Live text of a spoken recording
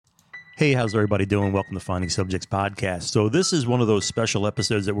Hey, how's everybody doing? Welcome to Finding Subjects Podcast. So this is one of those special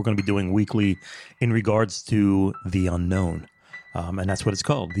episodes that we're going to be doing weekly in regards to the unknown. And that's what it's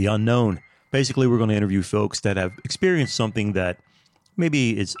called, the unknown. Basically, we're going to interview folks that have experienced something that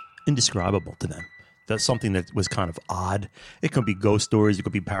maybe is indescribable to them. That's something that was kind of odd. It could be ghost stories. It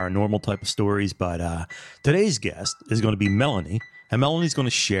could be paranormal type of stories. But today's guest is going to be Melanie. And Melanie's going to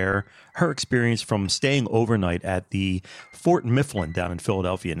share her experience from staying overnight at the Fort Mifflin down in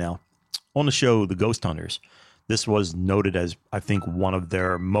Philadelphia. Now, on the show, The Ghost Hunters, this was noted as, I think, one of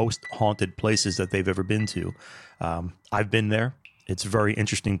their most haunted places that they've ever been to. I've been there. It's a very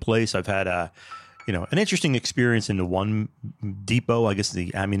interesting place. I've had an interesting experience in the one depot, I guess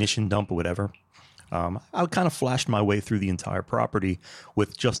the ammunition dump or whatever. I kind of flashed my way through the entire property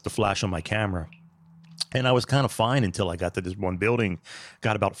with just the flash on my camera. And I was kind of fine until I got to this one building,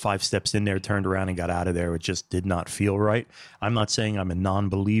 got about 5 steps in there, turned around and got out of there. It just did not feel right. I'm not saying I'm a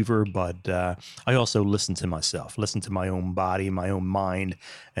non-believer, but I also listen to myself, listen to my own body, my own mind.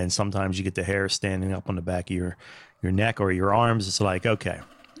 And sometimes you get the hair standing up on the back of your neck or your arms. It's like, okay,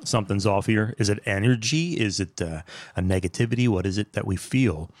 something's off here. Is it energy? Is it a negativity? What is it that we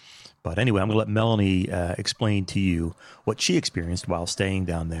feel? But anyway, I'm going to let Melanie explain to you what she experienced while staying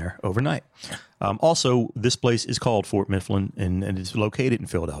down there overnight. Also, this place is called Fort Mifflin, and it's located in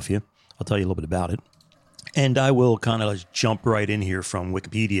Philadelphia. I'll tell you a little bit about it. And I will kind of jump right in here from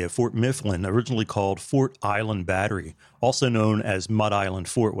Wikipedia. Fort Mifflin, originally called Fort Island Battery, also known as Mud Island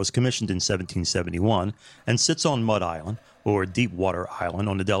Fort, was commissioned in 1771 and sits on Mud Island, or Deepwater Island,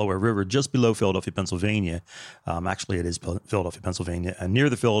 on the Delaware River, just below Philadelphia, Pennsylvania. Actually, it is Philadelphia, Pennsylvania, near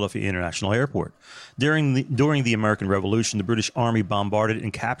the Philadelphia International Airport. During the American Revolution, the British Army bombarded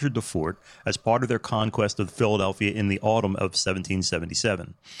and captured the fort as part of their conquest of Philadelphia in the autumn of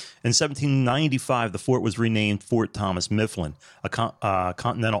 1777. In 1795, the fort was renamed Fort Thomas Mifflin, a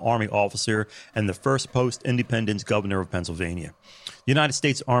Continental Army officer and the first post-independence governor of Pennsylvania. The United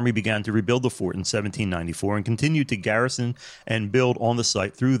States Army began to rebuild the fort in 1794 and continued to garrison and build on the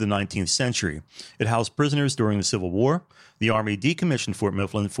site through the 19th century. It housed prisoners during the Civil War. The Army decommissioned Fort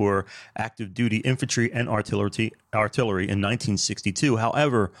Mifflin for active duty infantry and artillery in 1962.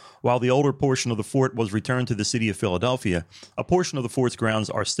 However, while the older portion of the fort was returned to the city of Philadelphia, a portion of the fort's grounds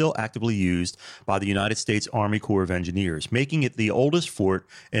are still actively used by the United States Army Corps of Engineers, making it the oldest fort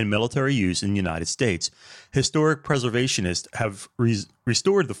in military use in the United States. Historic preservationists have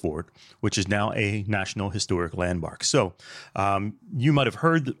restored the fort, which is now a National Historic Landmark. So you might have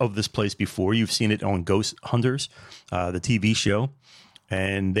heard of this place before. You've seen it on Ghost Hunters, the TV show,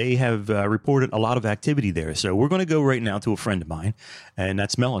 and they have reported a lot of activity there. So we're going to go right now to a friend of mine, and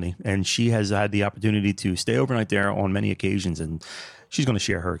that's Melanie, and she has had the opportunity to stay overnight there on many occasions, and she's going to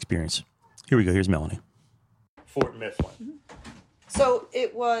share her experience. Here we go. Here's Melanie. Fort Mifflin. So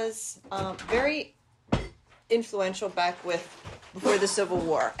it was very influential before the Civil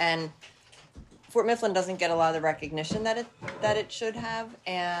War, and Fort Mifflin doesn't get a lot of the recognition that it should have.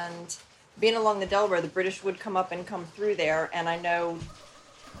 And being along the Delaware, the British would come through there, and I know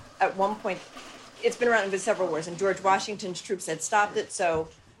at one point it's been around for several wars, and George Washington's troops had stopped it, so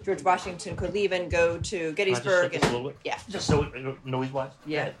George Washington could leave and go to Gettysburg. Just so noise-wise.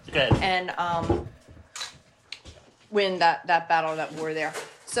 Yeah. Go ahead. And win that battle, that war there.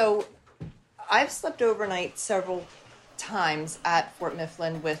 So I've slept overnight several times at Fort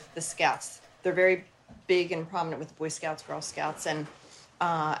Mifflin with the Scouts. They're very big and prominent with the Boy Scouts, Girl Scouts, and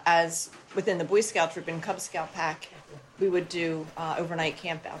as within the Boy Scout troop and Cub Scout pack, we would do overnight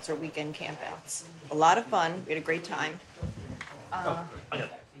campouts or weekend campouts. A lot of fun. We had a great time.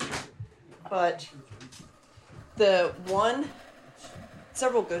 But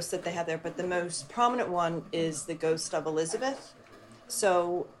several ghosts that they have there, but the most prominent one is the ghost of Elizabeth.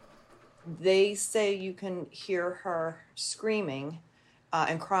 So they say you can hear her screaming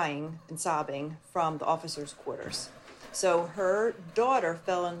and crying and sobbing from the officers' quarters. So her daughter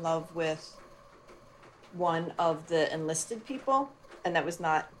fell in love with one of the enlisted people, and that was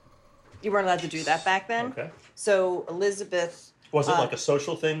you weren't allowed to do that back then. Okay. So Elizabeth... Was it like a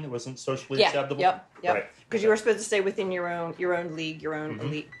social thing? It wasn't socially acceptable? Yep. Right. Because you were supposed to stay within your own league, your own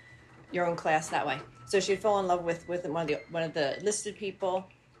elite, your own class that way. So she'd fall in love with one of the enlisted people.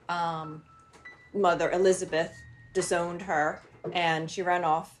 Mother Elizabeth disowned her, and she ran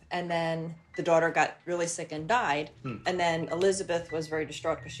off, and then the daughter got really sick and died. And then Elizabeth was very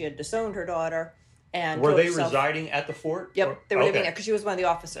distraught because she had disowned her daughter. And were they residing at the fort? Yep, they were living there because she was one of the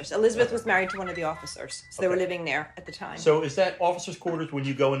officers. Elizabeth was married to one of the officers, so they were living there at the time. So is that officers' quarters when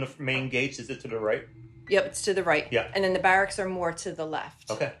you go in the main gates? Is it to the right? Yep, it's to the right. Yeah, and then the barracks are more to the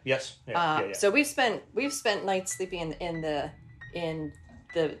left. Okay. Yes. So we've spent nights sleeping in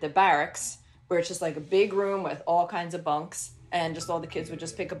the barracks, where it's just like a big room with all kinds of bunks, and just all the kids would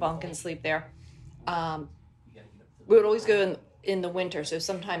just pick a bunk and sleep there. We would always go in the winter, so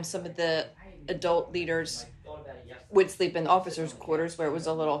sometimes some of the adult leaders would sleep in the officers' quarters, where it was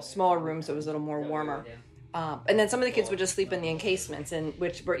a little smaller room, so it was a little more warmer. And then some of the kids would just sleep in the encasements, and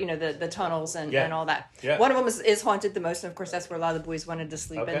which were the tunnels and all that. Yeah. One of them is haunted the most, and of course that's where a lot of the boys wanted to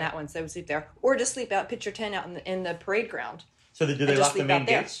sleep in that one, so they would sleep there, or just sleep out, pitch your tent out in the parade ground. So do they lock the main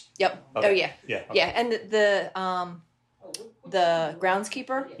gates? Yep. Okay. Oh yeah. Yeah. Okay. Yeah, and the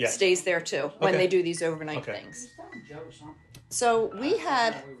groundskeeper stays there too when they do these overnight things. So we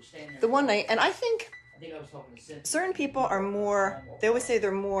had the one night, and I think certain people are more. They always say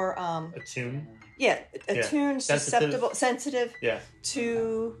they're more attuned. Yeah, attuned, susceptible, sensitive Yeah.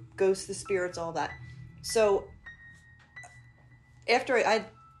 to ghosts, the spirits, all that. So after I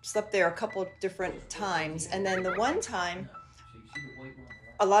slept there a couple of different times, and then the one time,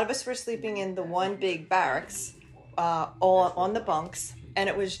 a lot of us were sleeping in the one big barracks, all on the bunks, and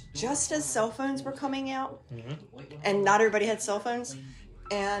it was just as cell phones were coming out, and not everybody had cell phones,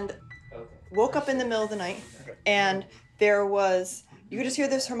 and woke up in the middle of the night, and there was, you could just hear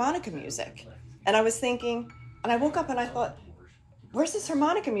this harmonica music. And I was thinking, and I woke up and I thought, where's this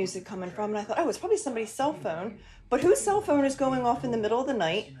harmonica music coming from? And I thought, oh, it's probably somebody's cell phone. But whose cell phone is going off in the middle of the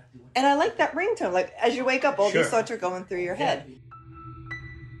night? And I like that ringtone. Like, as you wake up, all these thoughts are going through your head.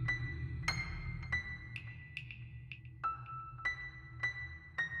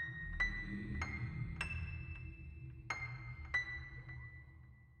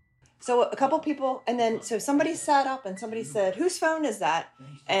 So a couple people, and then so somebody sat up and somebody said, "Whose phone is that?"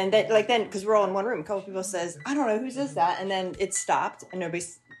 And then, because we're all in one room, a couple people says, "I don't know, whose is that?" And then it stopped, and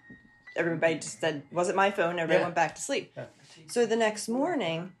everybody just said, "Wasn't my phone." Everybody went back to sleep. Yeah. So the next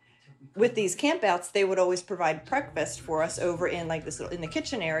morning, with these campouts, they would always provide breakfast for us over in in the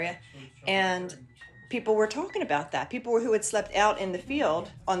kitchen area, and people were talking about that. People who had slept out in the field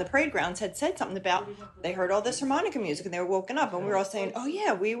on the parade grounds had said something about they heard all this harmonica music and they were woken up, and we were all saying, "Oh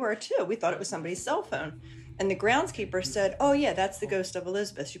yeah, we were too. We thought it was somebody's cell phone." And the groundskeeper said, "Oh yeah, that's the ghost of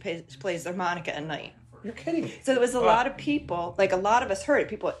Elizabeth. She plays the harmonica at night." You're kidding me. So there was a lot of people, like a lot of us heard it.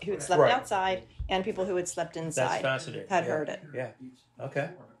 People who had slept outside and people who had slept inside had heard it. Yeah.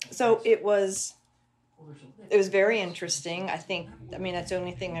 Okay. So it was very interesting. I mean, that's the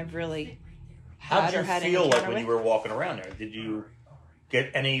only thing I've really How did you feel like when you were walking around there? Did you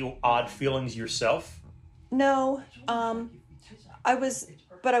get any odd feelings yourself? No. I was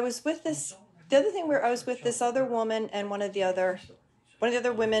with this. The other thing where I was with this other woman and one of the other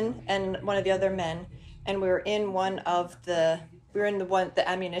women and one of the other men, and we were in the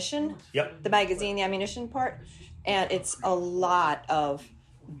ammunition. Yep. The magazine, the ammunition part, and it's a lot of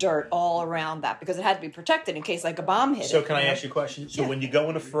dirt all around that because it had to be protected in case like a bomb hit it. So can I ask you a question? So when you go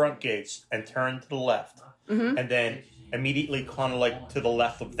in the front gates and turn to the left, and then immediately kind of like to the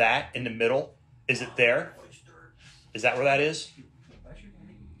left of that in the middle, is it there? Is that where that is?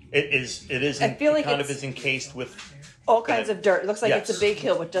 It is. It is. I feel like it is encased with all kinds of dirt. It looks like it's a big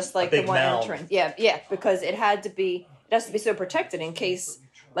hill with just like the one entrance. Yeah, because it has to be so protected in case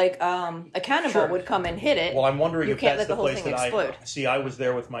like a cannonball would come and hit it. Well, I'm wondering if that's the place that explode. I was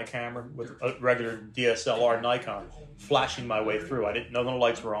there with my camera with a regular DSLR Nikon, flashing my way through. I didn't know the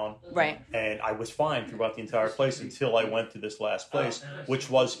lights were on. Right. And I was fine throughout the entire place until I went to this last place, which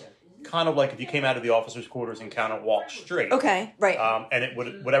was kind of like if you came out of the officers' quarters and kind of walked straight. Okay, right. And it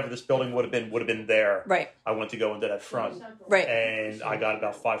would whatever this building would have been there. Right. I went to go into that front. Right. And I got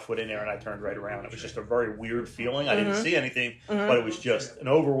about 5 foot in there, and I turned right around. It was just a very weird feeling. I didn't see anything, but it was just an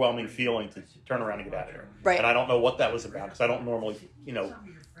overwhelming feeling to turn around and get out of there. Right. And I don't know what that was about because I don't normally,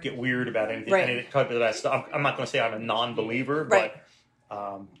 get weird about anything. Right. Any type of that stuff. I'm not going to say I'm a non-believer, but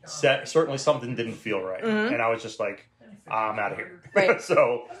certainly something didn't feel right, and I was just like, I'm out of here. Right.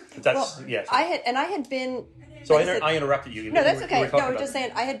 So that's I had been. So I interrupted you. No, that's okay. No, I was just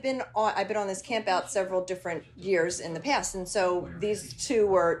saying I've been on this camp out several different years in the past, and so these two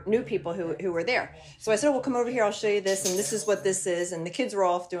were new people who were there. So I said, "Well, come over here. I'll show you this, and this is what this is." And the kids were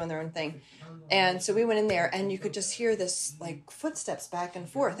off doing their own thing, and so we went in there, and you could just hear this like footsteps back and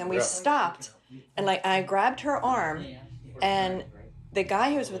forth, and we stopped, and I grabbed her arm, and the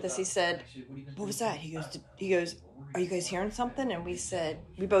guy who was with us, he said, "What was that?" He goes, "Are you guys hearing something?" And we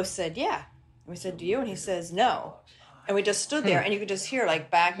both said, "Yeah." And we said, "Do you?" And he says, "No." And we just stood there, and you could just hear like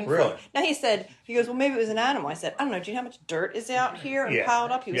back and Really? forth. Now he goes, well, maybe it was an animal. I said, I don't know. Do you know how much dirt is out here and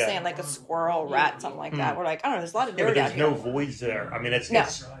piled up? He was saying like a squirrel, rat, something like that. We're like, I don't know. There's a lot of dirt but there's out here. no voids there. I mean,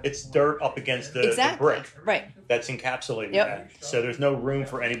 it's dirt up against the brick. Right. That's encapsulating that. So there's no room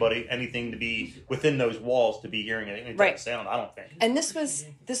for anything to be within those walls to be hearing any type of sound, I don't think. And this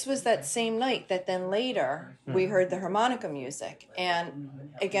was that same night that then later we heard the harmonica music.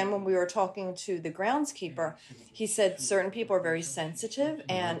 And again, when we were talking to the groundskeeper, he said certain people are very sensitive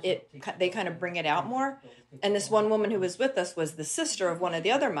and they kind of bring it out more. And this one woman who was with us was the sister of one of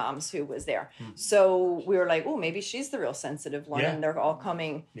the other moms who was there. So we were like, oh, maybe she's the real sensitive one. And they're all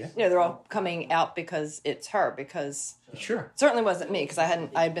coming, they're all coming out because it's her, because sure, it certainly wasn't me, because I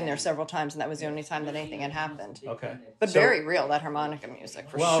had been there several times and that was the only time that anything had happened. Okay. But very real, that harmonica music,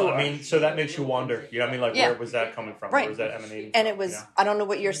 for sure. Well, I mean, so that makes you wonder, you know what I mean? Like, where was that coming from? Right. Where was that emanating and from? it was, I don't know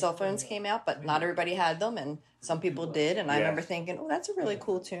what year cell phones came out, but not everybody had them, and some people did, and I remember thinking, oh, that's a really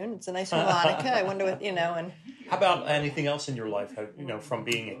cool tune. It's a nice harmonica. I wonder what, and... How about anything else in your life, from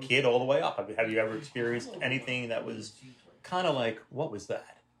being a kid all the way up? Have you ever experienced anything that was kind of like, what was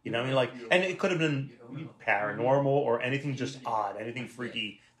that? You know what I mean? Like, and it could have been paranormal or anything just odd, anything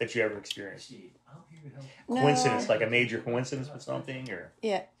freaky that you ever experienced. No. Coincidence, like a major coincidence with something, or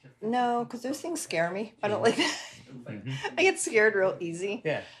no, because those things scare me. I don't like that. I get scared real easy.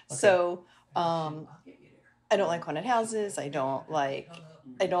 Yeah. Okay. So, I don't like haunted houses. I don't like.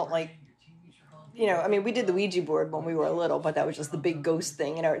 I mean, we did the Ouija board when we were little, but that was just the big ghost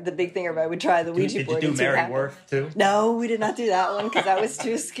thing. The big thing everybody would try the Ouija board. Did you do Mary Worth too? No, we did not do that one because that was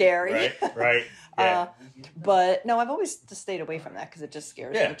too scary. Right. Yeah. But no, I've always just stayed away from that because it just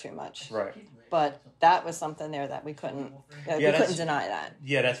scares me too much. Right. But that was something there that we couldn't deny that.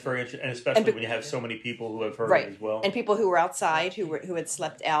 Yeah, that's very interesting, and especially when you have so many people who have heard it as well. And people who were outside who had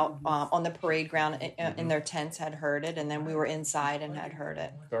slept out on the parade ground in their tents had heard it, and then we were inside and had heard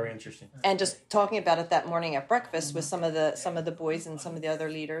it. Very interesting. And just talking about it that morning at breakfast with some of the boys and some of the other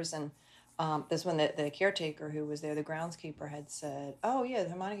leaders, and this one, the caretaker who was there, the groundskeeper, had said, "Oh yeah, the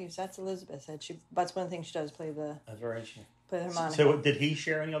harmonica. That's Elizabeth." Said that's one thing she does, play the. That's very interesting. Play the harmonica. So, did he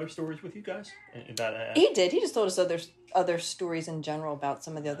share any other stories with you guys? He did. He just told us other stories in general about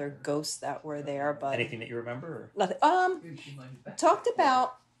some of the other ghosts that were there. But anything that you remember? Or? Nothing. Talked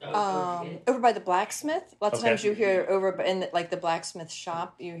about over by the blacksmith. Lots of times you hear over in the blacksmith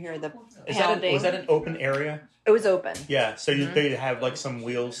shop. You hear the pounding. Was that an open area? It was open. Yeah, so they have like some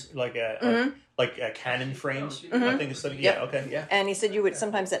wheels, like cannon frames. I think it's something. Yeah, okay, yeah. And he said you would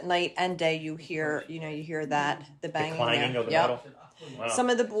sometimes at night and day you hear that the banging, the clanging there. of the metal. Wow.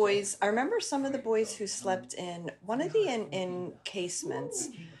 Some of the boys, I remember some of the boys who slept in one of the encasements,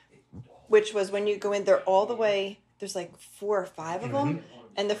 which was when you go in there all the way. There's like 4 or 5 of them.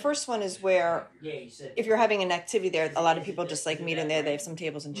 And the first one is where, if you're having an activity there, a lot of people just like meet in there. They have some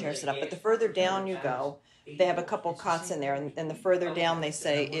tables and chairs set up. But the further down you go, they have a couple cots in there. And the further down, they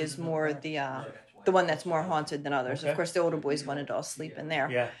say, is more the one that's more haunted than others. Of course, the older boys wanted to all sleep in there.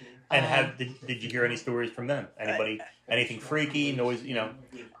 Yeah. And did you hear any stories from them? Anything freaky, noise,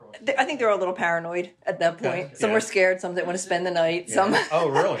 I think they were a little paranoid at that point. Some were scared. Some didn't want to spend the night. Yeah. Some. Oh,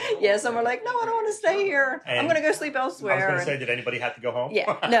 really? Yeah. Some were like, no, I don't want to stay here. I'm going to go sleep elsewhere. I was going to say, did anybody have to go home?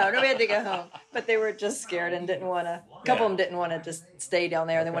 Yeah. No, nobody had to go home. But they were just scared and didn't want to. A couple of them didn't want to just stay down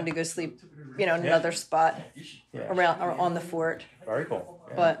there. They wanted to go sleep, in another spot around or on the fort. Very cool.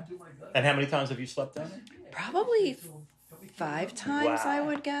 Yeah. But. And how many times have you slept down there? Probably 5 times, I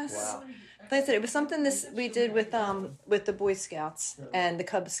would guess. Wow. Like I said, it was something we did with the Boy Scouts and the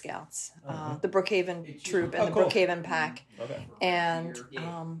Cub Scouts, the Brookhaven troop and the Brookhaven pack. Okay. And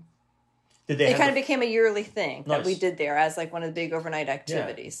it kind of became a yearly thing that we did there as like one of the big overnight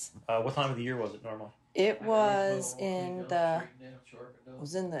activities. Yeah. What time of the year was it normally? It was in the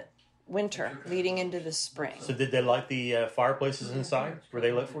winter leading into the spring. So did they light the fireplaces inside? Were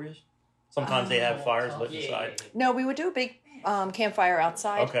they lit for you? Sometimes they have fires lit inside. No, we would do a big campfire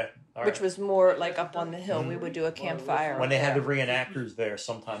outside. Okay. Which was more like up on the hill. We would do a campfire. When they have the reenactors there,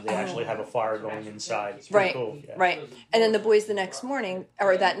 sometimes they actually have a fire going inside. It's pretty cool. Yeah. Right. And then the boys the next morning,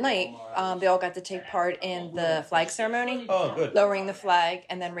 or that night, they all got to take part in the flag ceremony. Oh, good. Lowering the flag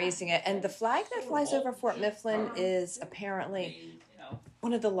and then raising it. And the flag that flies over Fort Mifflin is apparently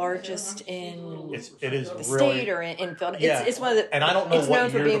one of the largest in it is the really, state or in Philadelphia. It's one of the. And I don't know it's what known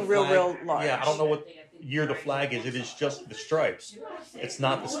for year being the flag, real large. Yeah, I don't know what year the flag is. It is just the stripes. It's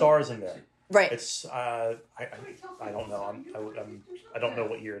not the stars in there. Right. It's I don't know. I don't know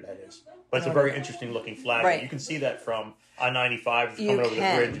what year that is, but it's a very interesting looking flag. Right. You can see that from I-95 coming over the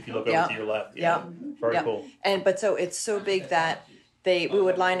bridge if you look over to your left. Yeah. Very cool. But so it's so big that we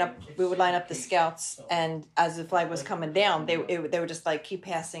would line up the scouts, and as the flag was coming down, they would just like keep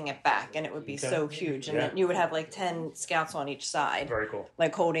passing it back, and it would be so huge, and then you would have like 10 scouts on each side. Very cool.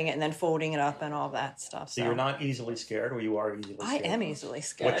 Like holding it and then folding it up and all that stuff. So you're not easily scared, or you are easily scared? I am easily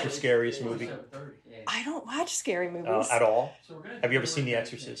scared. What's your scariest movie? I don't watch scary movies. At all? Have you ever seen The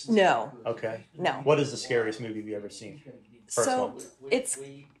Exorcist? No. Okay. No. What is the scariest movie you've ever seen? First one.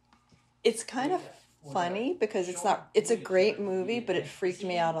 It's kind of funny because it's a great movie, but it freaked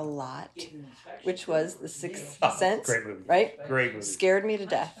me out a lot, which was The Sixth Sense. Great movie. Right? Great movie. Scared me to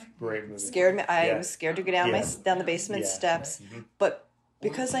death. Great movie. Scared me. I was scared to go down down the basement Yeah. steps. But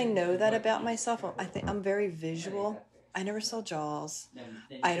because I know that about myself, I think I'm very visual. I never saw Jaws.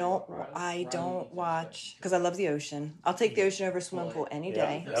 I don't watch because I love the ocean. I'll take the ocean over a swimming pool any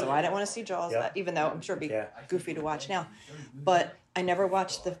day. Yep. So I don't want to see Jaws, even though I'm sure it'd be goofy to watch now. But I never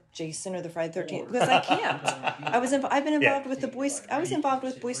watched the Jason or the Friday the 13th because I can't. I've been involved with I was involved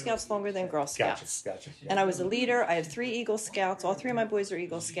with Boy Scouts longer than Girl Scouts. Gotcha. And I was a leader. I have 3 Eagle Scouts. All 3 of my boys are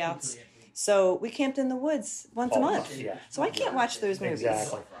Eagle Scouts. So we camped in the woods once a month. Yeah. So I can't watch those movies.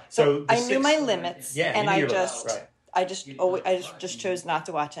 Exactly. So I knew my limits, and you knew I your just. limits, right. I just chose not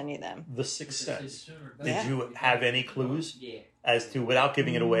to watch any of them. The Sixth Sense. Did Yeah. you have any clues as to, without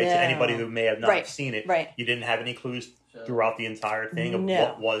giving it away to anybody who may have not seen it, you didn't have any clues throughout the entire thing of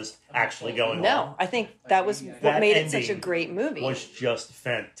what was actually going on? No, I think that was what made it such a great movie. Was just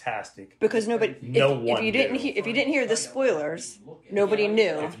fantastic. Because if you didn't hear the spoilers, nobody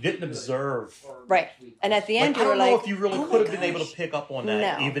knew. If you didn't observe, right? And at the end, I don't know if you really could have been able to pick up on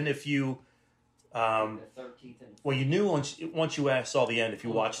that, No. even if you. Well, you knew once you saw the end. If you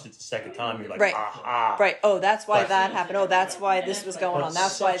watched it the second time, you're like, aha. Right. Oh, that's why that happened. Oh, that's why this was going on.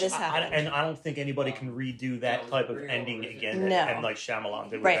 That's why this happened. And I don't think anybody can redo that type of ending again. No. And like Shyamalan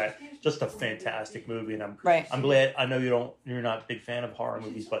did with that. Just a fantastic movie, and I'm glad. I know you're not a big fan of horror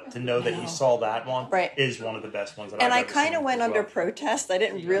movies, but to know that you saw that one is one of the best ones that I've ever seen. And I kind of went under protest. I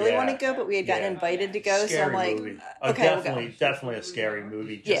didn't really want to go, but we had gotten invited to go, scary so I'm like, movie. okay, definitely, we'll go. definitely a scary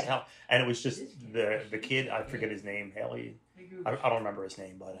movie. And it was just the kid. I forget his name. Haley. I don't remember his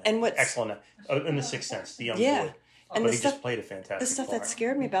name, but excellent. In The Sixth Sense, the young boy. And but he just played a fantastic The stuff part. that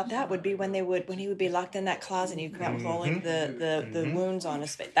scared me about that would be when he would be locked in that closet and he'd come out with all like the wounds on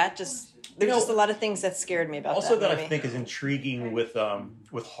his face. There's just a lot of things that scared me about also that I think is intriguing with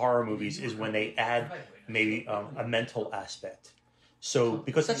horror movies is when they add maybe a mental aspect. So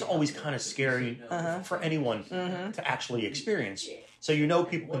because that's always kind of scary for anyone to actually experience. So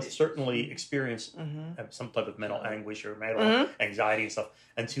people can certainly experience some type of mental anguish or mental anxiety and stuff,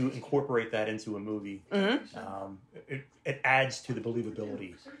 and to incorporate that into a movie, it adds to the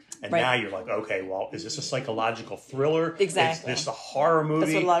believability. And now you're like, okay, well, is this a psychological thriller? Exactly. Is this a horror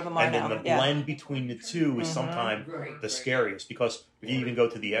movie? That's what a lot of them are and then now. the blend between the two is sometimes the scariest, because if you even go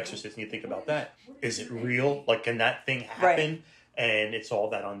to The Exorcist and you think about that, is it real? Like, can that thing happen? Right. And it's all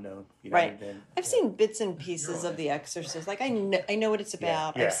that unknown. You know, right. I've seen bits and pieces of The Exorcist. Like I know what it's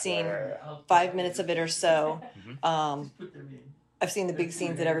about. Yeah. I've seen 5 minutes of it or so. I've seen the big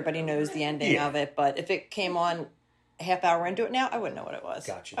scenes that everybody knows the ending of it. But if it came on a half hour into it now, I wouldn't know what it was.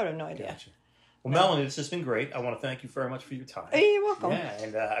 Gotcha. I would have no idea. Gotcha. Well, Melanie, this has been great. I want to thank you very much for your time. Hey, you're welcome. Yeah,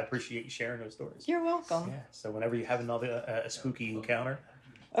 and I appreciate you sharing those stories. You're welcome. Yeah. So whenever you have another a spooky encounter,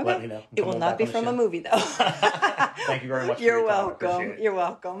 okay. let me know. It will not be from a movie, though. Thank you very much. You're for your time. welcome. You're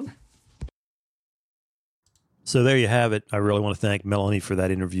welcome. So there you have it. I really want to thank Melanie for that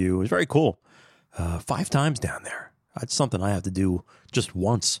interview. It was very cool. 5 times down there. That's something I have to do just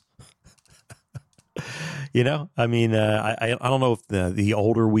once. I mean, I don't know if the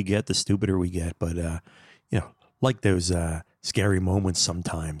older we get, the stupider we get, but, like those scary moments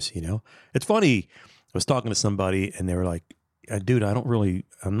sometimes, It's funny. I was talking to somebody and they were like, dude,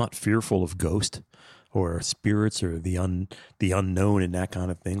 I'm not fearful of ghosts or spirits or the unknown and that kind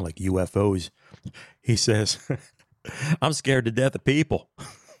of thing, like UFOs. He says, I'm scared to death of people.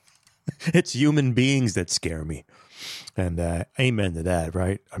 It's human beings that scare me. And amen to that,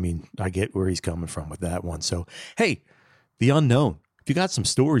 right? I mean, I get where he's coming from with that one. So, hey, the unknown. If you got some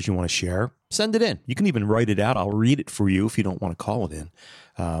stories you want to share, send it in. You can even write it out. I'll read it for you if you don't want to call it in.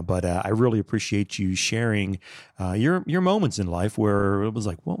 But I really appreciate you sharing your moments in life where it was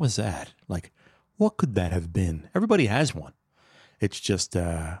like, what was that? Like, what could that have been? Everybody has one. It's just,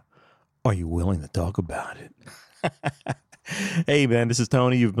 are you willing to talk about it? Hey, man, this is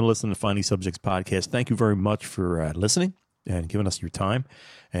Tony. You've been listening to Finding Subjects Podcast. Thank you very much for listening and giving us your time.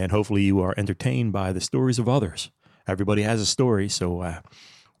 And hopefully you are entertained by the stories of others. Everybody has a story, so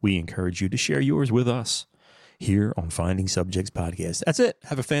we encourage you to share yours with us here on Finding Subjects Podcast. That's it.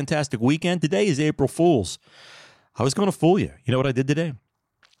 Have a fantastic weekend. Today is April Fool's. I was going to fool you. You know what I did today?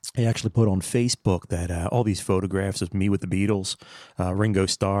 I actually put on Facebook that all these photographs of me with the Beatles, Ringo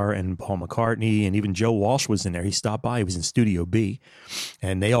Starr and Paul McCartney, and even Joe Walsh was in there. He stopped by. He was in Studio B,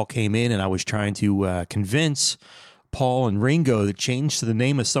 and they all came in, and I was trying to convince Paul and Ringo to change to the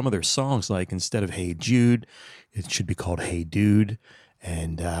name of some of their songs. Like instead of Hey Jude, it should be called Hey Dude.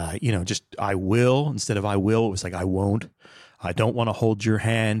 And, just I will. Instead of I will, it was like I won't. I don't want to hold your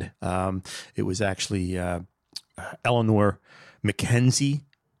hand. It was actually Eleanor Mackenzie.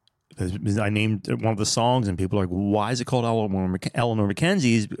 I named one of the songs, and people are like, why is it called Eleanor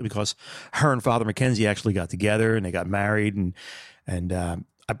Mackenzie? Is because her and Father Mackenzie actually got together, and they got married. And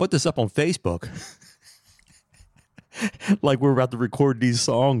I put this up on Facebook. Like we're about to record these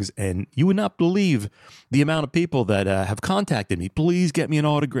songs, and you would not believe the amount of people that have contacted me. Please get me an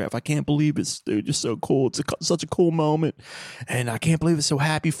autograph. I can't believe it's just so cool. It's such a cool moment, and I can't believe it's so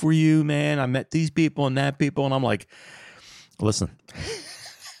happy for you, man. I met these people and that people, and I'm like, listen,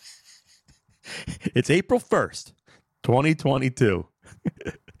 it's April 1st, 2022.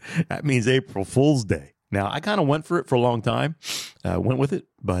 That means April Fool's Day. Now, I kind of went for it for a long time, went with it,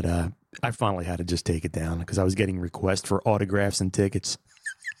 but I finally had to just take it down because I was getting requests for autographs and tickets.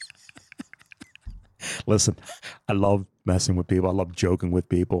 Listen, I love messing with people. I love joking with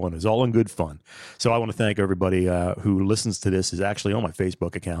people, and it's all in good fun. So I want to thank everybody who listens to this. Is actually on my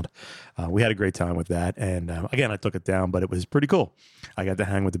Facebook account. We had a great time with that. And again, I took it down, but it was pretty cool. I got to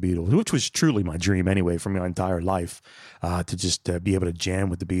hang with the Beatles, which was truly my dream anyway for my entire life, to just be able to jam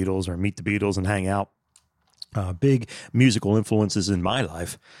with the Beatles or meet the Beatles and hang out. Big musical influences in my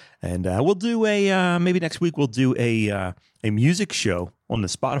life. And we'll do maybe next week we'll do a music show on the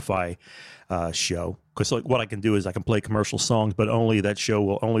Spotify show, because like what I can do is I can play commercial songs, but only that show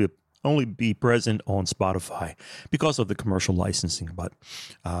will only be present on Spotify because of the commercial licensing. But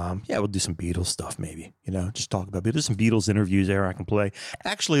we'll do some Beatles stuff maybe, just talk about it. There's some Beatles interviews there I can play.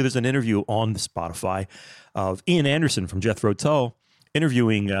 Actually, there's an interview on the Spotify of Ian Anderson from Jethro Tull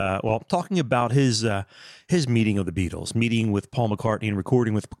interviewing, talking about his meeting of the Beatles, meeting with Paul McCartney and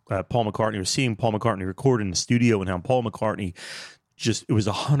recording with Paul McCartney, or seeing Paul McCartney record in the studio, and how Paul McCartney it was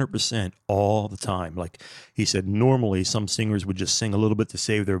 100% all the time. Like he said, normally some singers would just sing a little bit to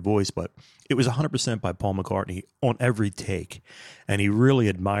save their voice, but it was 100% by Paul McCartney on every take. And he really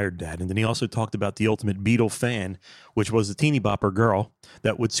admired that. And then he also talked about the ultimate Beatle fan, which was the teeny bopper girl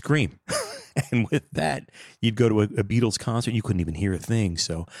that would scream. And with that, you'd go to a Beatles concert, you couldn't even hear a thing.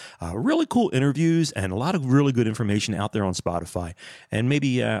 So really cool interviews and a lot of really good information out there on Spotify. And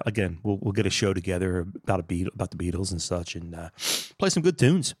maybe, again, we'll get a show together about the Beatles and such, and play some good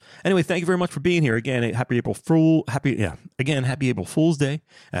tunes. Anyway, thank you very much for being here. Again, happy April Fool's Day.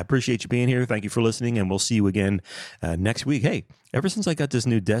 I appreciate you being here. Thank you for listening, and we'll see you again next week. Hey, ever since I got this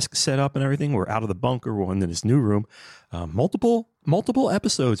new desk set up and everything, we're out of the bunker, we're in this new room, multiple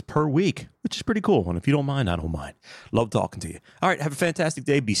episodes per week, which is pretty cool. And if you don't mind, I don't mind. Love talking to you. All right, have a fantastic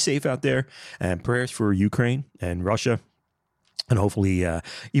day. Be safe out there, and prayers for Ukraine and Russia, and hopefully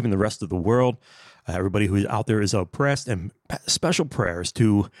even the rest of the world. Everybody who is out there is oppressed, and special prayers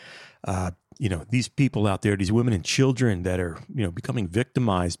to these people out there, these women and children that are becoming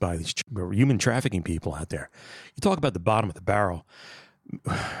victimized by these human trafficking people out there. You talk about the bottom of the barrel.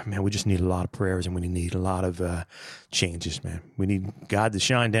 Man, we just need a lot of prayers, and we need a lot of changes, man. We need God to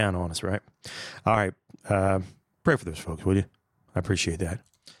shine down on us, right? All right. Pray for those folks, will you? I appreciate that.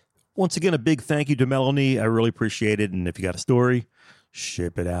 Once again, a big thank you to Melanie. I really appreciate it. And if you got a story,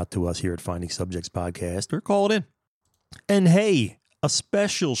 ship it out to us here at Finding Subjects Podcast, or call it in. And hey, a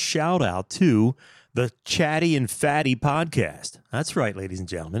special shout out to the Chatty and Fatty Podcast. That's right, ladies and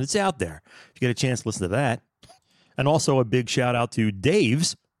gentlemen. It's out there. If you get a chance to listen to that. And also a big shout out to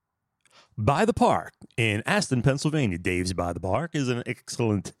Dave's by the Park in Aston, Pennsylvania. Dave's by the Park is an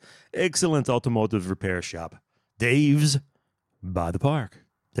excellent automotive repair shop. Dave's by the Park.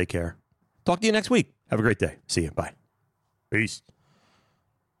 Take care. Talk to you next week. Have a great day. See you. Bye. Peace.